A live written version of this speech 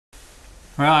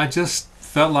Well, I just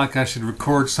felt like I should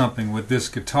record something with this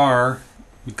guitar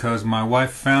because my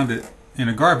wife found it in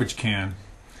a garbage can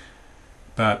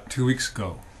about 2 weeks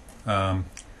ago. The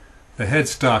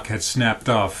headstock had snapped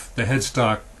off. The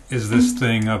headstock is this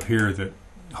thing up here that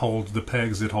holds the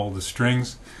pegs that hold the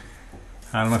strings.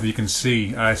 I don't know if you can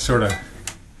see, I sort of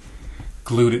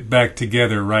glued it back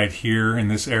together right here in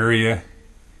this area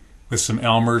with some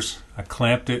Elmers. I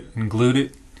clamped it and glued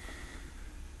it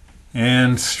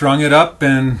and strung it up,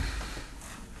 and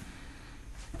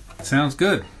it sounds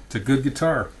good. It's a good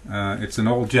guitar. It's an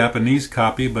old Japanese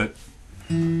copy but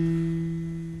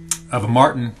of a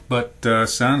Martin, but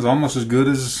sounds almost as good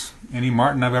as any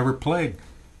Martin I've ever played.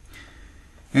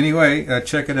 Anyway,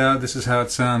 check it out. This is how it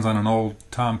sounds on an old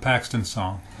Tom Paxton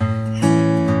song.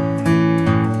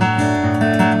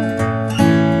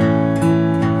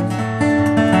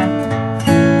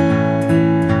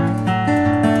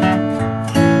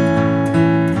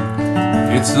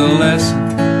 It's a lesson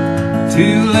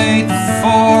too late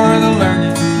for the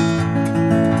learning,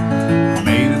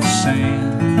 made of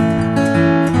sand,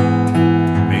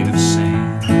 made of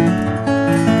sand.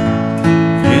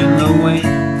 In the wink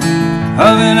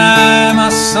of an eye, my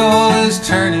soul is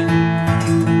turning